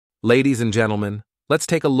Ladies and gentlemen, let's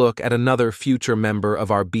take a look at another future member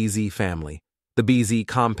of our BZ family, the BZ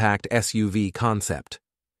compact SUV concept.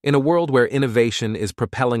 In a world where innovation is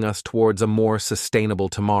propelling us towards a more sustainable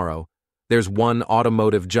tomorrow, there's one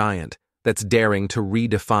automotive giant that's daring to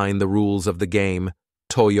redefine the rules of the game: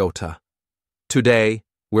 Toyota. Today,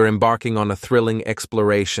 we're embarking on a thrilling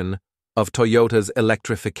exploration of Toyota's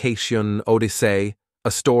electrification odyssey,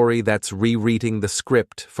 a story that's rewriting the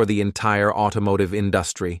script for the entire automotive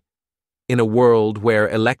industry. In a world where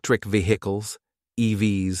electric vehicles,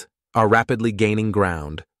 EVs, are rapidly gaining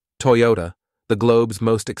ground, Toyota, the globe's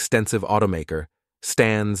most extensive automaker,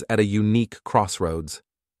 stands at a unique crossroads.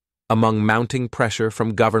 Among mounting pressure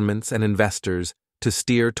from governments and investors to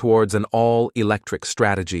steer towards an all-electric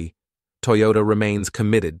strategy, Toyota remains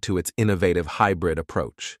committed to its innovative hybrid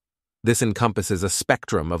approach. This encompasses a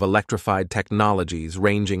spectrum of electrified technologies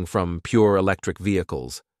ranging from pure electric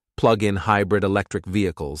vehicles, plug-in hybrid electric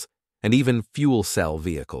vehicles, and even fuel cell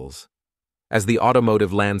vehicles. As the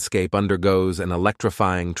automotive landscape undergoes an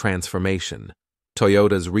electrifying transformation,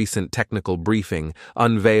 Toyota's recent technical briefing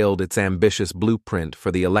unveiled its ambitious blueprint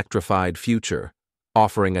for the electrified future,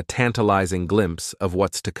 offering a tantalizing glimpse of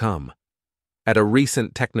what's to come. At a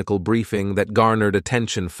recent technical briefing that garnered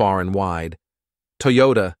attention far and wide,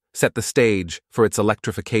 Toyota set the stage for its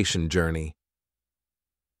electrification journey.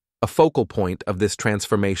 A focal point of this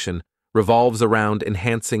transformation revolves around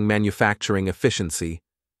enhancing manufacturing efficiency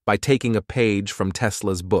by taking a page from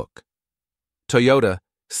Tesla's book. Toyota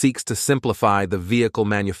seeks to simplify the vehicle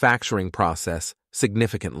manufacturing process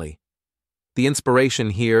significantly. The inspiration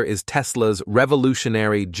here is Tesla's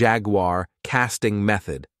revolutionary Jaguar casting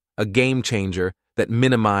method, a game-changer that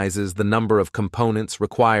minimizes the number of components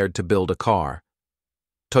required to build a car.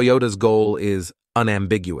 Toyota's goal is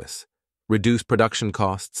unambiguous: reduce production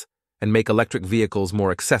costs and make electric vehicles more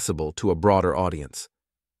accessible to a broader audience.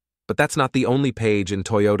 But that's not the only page in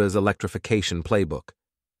Toyota's electrification playbook.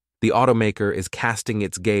 The automaker is casting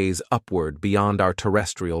its gaze upward beyond our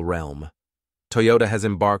terrestrial realm. Toyota has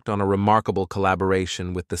embarked on a remarkable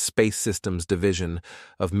collaboration with the Space Systems division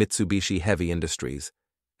of Mitsubishi Heavy Industries,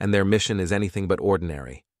 and their mission is anything but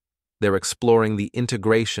ordinary. They're exploring the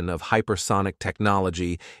integration of hypersonic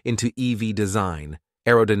technology into EV design,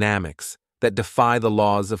 aerodynamics, that defy the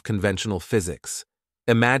laws of conventional physics.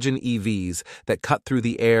 Imagine EVs that cut through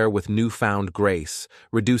the air with newfound grace,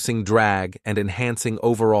 reducing drag and enhancing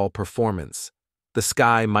overall performance. The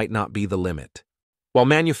sky might not be the limit. While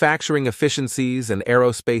manufacturing efficiencies and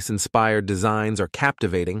aerospace-inspired designs are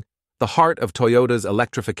captivating, the heart of Toyota's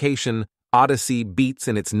electrification odyssey beats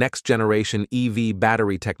in its next-generation EV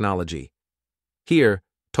battery technology. Here,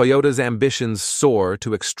 Toyota's ambitions soar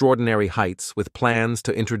to extraordinary heights with plans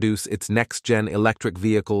to introduce its next-gen electric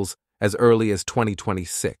vehicles as early as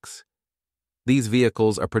 2026. These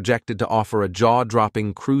vehicles are projected to offer a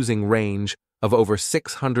jaw-dropping cruising range of over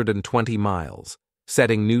 620 miles,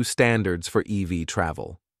 setting new standards for EV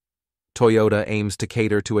travel. Toyota aims to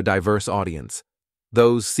cater to a diverse audience,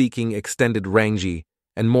 those seeking extended range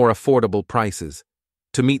and more affordable prices.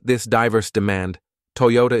 To meet this diverse demand,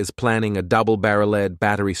 Toyota is planning a double-barreled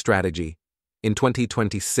battery strategy. In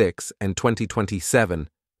 2026 and 2027,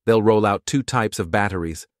 they'll roll out two types of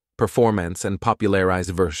batteries: performance and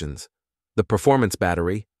popularized versions. The performance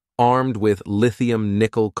battery, armed with lithium,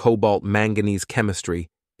 nickel, cobalt, manganese chemistry,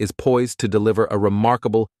 is poised to deliver a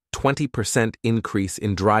remarkable 20% increase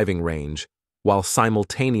in driving range, while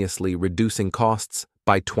simultaneously reducing costs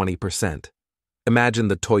by 20%. Imagine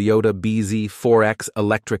the Toyota BZ4X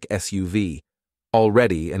electric SUV,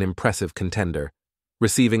 already an impressive contender,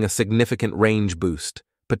 receiving a significant range boost,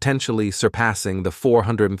 potentially surpassing the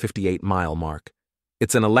 458-mile mark.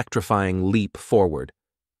 It's an electrifying leap forward.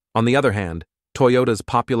 On the other hand, Toyota's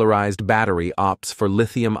popularized battery opts for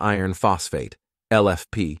lithium iron phosphate,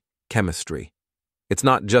 LFP, chemistry. It's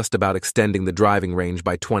not just about extending the driving range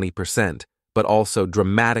by 20%, but also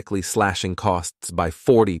dramatically slashing costs by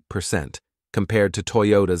 40% compared to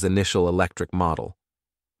Toyota's initial electric model.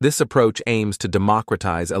 This approach aims to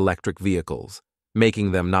democratize electric vehicles,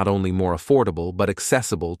 making them not only more affordable but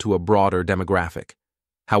accessible to a broader demographic.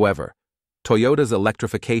 However, Toyota's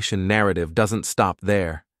electrification narrative doesn't stop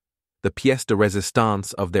there. The pièce de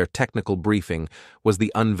résistance of their technical briefing was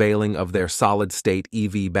the unveiling of their solid-state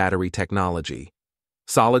EV battery technology.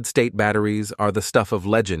 Solid-state batteries are the stuff of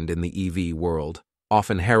legend in the EV world,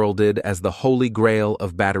 often heralded as the holy grail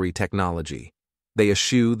of battery technology. They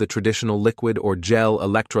eschew the traditional liquid or gel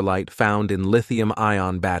electrolyte found in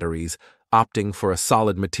lithium-ion batteries, opting for a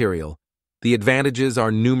solid material. The advantages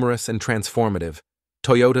are numerous and transformative.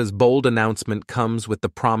 Toyota's bold announcement comes with the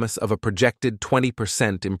promise of a projected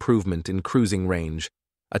 20% improvement in cruising range,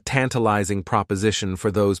 a tantalizing proposition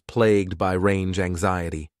for those plagued by range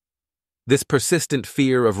anxiety. This persistent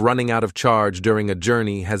fear of running out of charge during a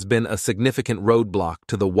journey has been a significant roadblock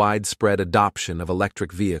to the widespread adoption of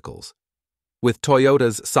electric vehicles. With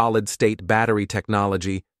Toyota's solid-state battery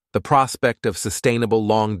technology, the prospect of sustainable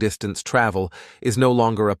long-distance travel is no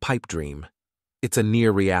longer a pipe dream. It's a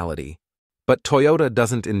near reality. But Toyota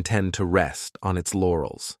doesn't intend to rest on its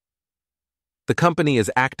laurels. The company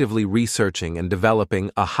is actively researching and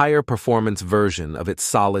developing a higher-performance version of its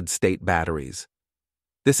solid-state batteries.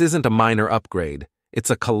 This isn't a minor upgrade,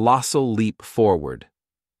 it's a colossal leap forward.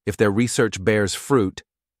 If their research bears fruit,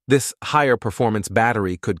 this higher-performance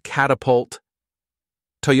battery could catapult.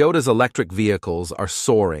 Toyota's electric vehicles are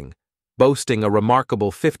soaring, boasting a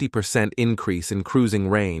remarkable 50% increase in cruising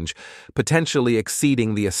range, potentially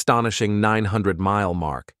exceeding the astonishing 900-mile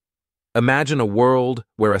mark. Imagine a world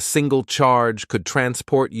where a single charge could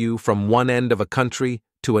transport you from one end of a country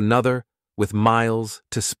to another with miles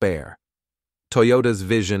to spare. Toyota's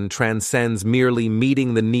vision transcends merely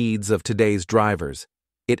meeting the needs of today's drivers.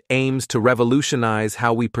 It aims to revolutionize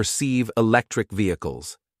how we perceive electric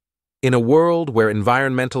vehicles. In a world where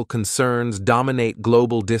environmental concerns dominate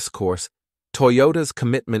global discourse, Toyota's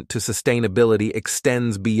commitment to sustainability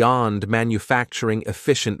extends beyond manufacturing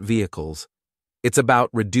efficient vehicles. It's about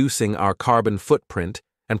reducing our carbon footprint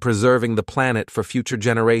and preserving the planet for future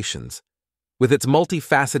generations. With its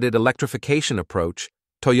multifaceted electrification approach,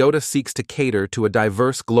 Toyota seeks to cater to a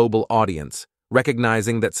diverse global audience,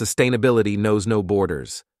 recognizing that sustainability knows no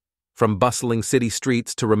borders. From bustling city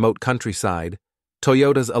streets to remote countryside,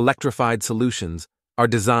 Toyota's electrified solutions are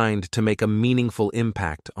designed to make a meaningful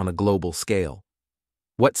impact on a global scale.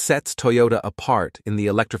 What sets Toyota apart in the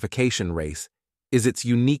electrification race is its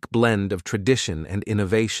unique blend of tradition and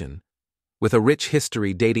innovation. With a rich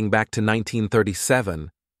history dating back to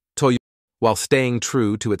 1937, Toyota, while staying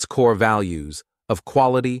true to its core values of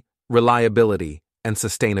quality, reliability, and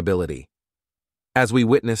sustainability. As we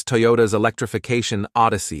witness Toyota's electrification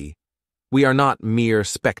odyssey, we are not mere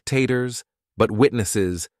spectators, but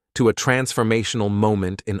witnesses to a transformational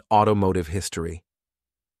moment in automotive history.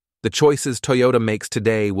 The choices Toyota makes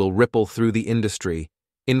today will ripple through the industry,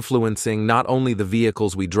 influencing not only the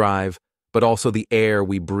vehicles we drive, but also the air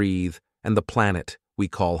we breathe and the planet we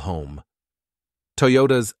call home.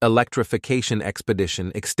 Toyota's electrification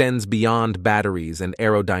expedition extends beyond batteries and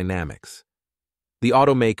aerodynamics. The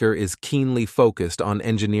automaker is keenly focused on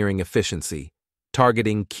engineering efficiency,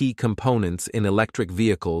 targeting key components in electric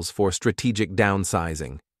vehicles for strategic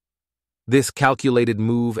downsizing. This calculated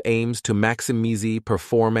move aims to maximize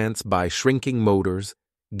performance by shrinking motors,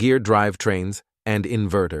 geared drivetrains, and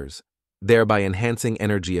inverters, thereby enhancing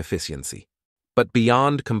energy efficiency. But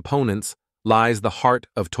beyond components lies the heart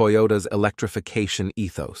of Toyota's electrification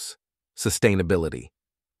ethos: sustainability.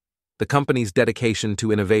 The company's dedication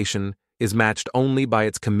to innovation is matched only by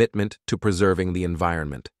its commitment to preserving the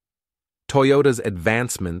environment. Toyota's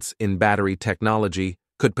advancements in battery technology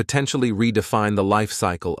could potentially redefine the life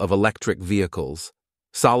cycle of electric vehicles.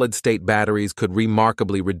 Solid-state batteries could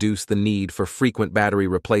remarkably reduce the need for frequent battery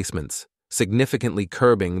replacements, significantly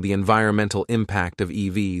curbing the environmental impact of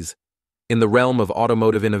EVs. In the realm of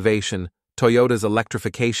automotive innovation, Toyota's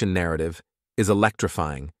electrification narrative is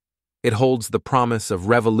electrifying. It holds the promise of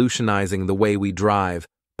revolutionizing the way we drive,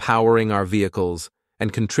 powering our vehicles,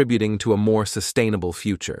 and contributing to a more sustainable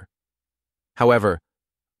future. However,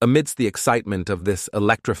 amidst the excitement of this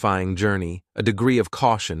electrifying journey, a degree of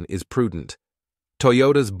caution is prudent.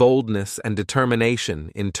 Toyota's boldness and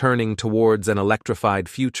determination in turning towards an electrified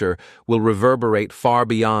future will reverberate far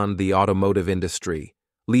beyond the automotive industry,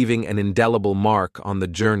 leaving an indelible mark on the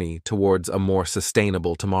journey towards a more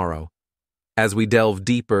sustainable tomorrow. As we delve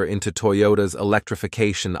deeper into Toyota's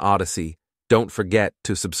electrification odyssey, don't forget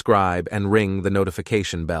to subscribe and ring the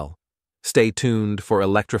notification bell. Stay tuned for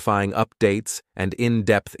electrifying updates and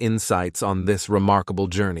in-depth insights on this remarkable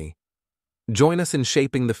journey. Join us in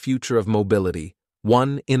shaping the future of mobility,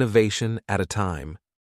 one innovation at a time.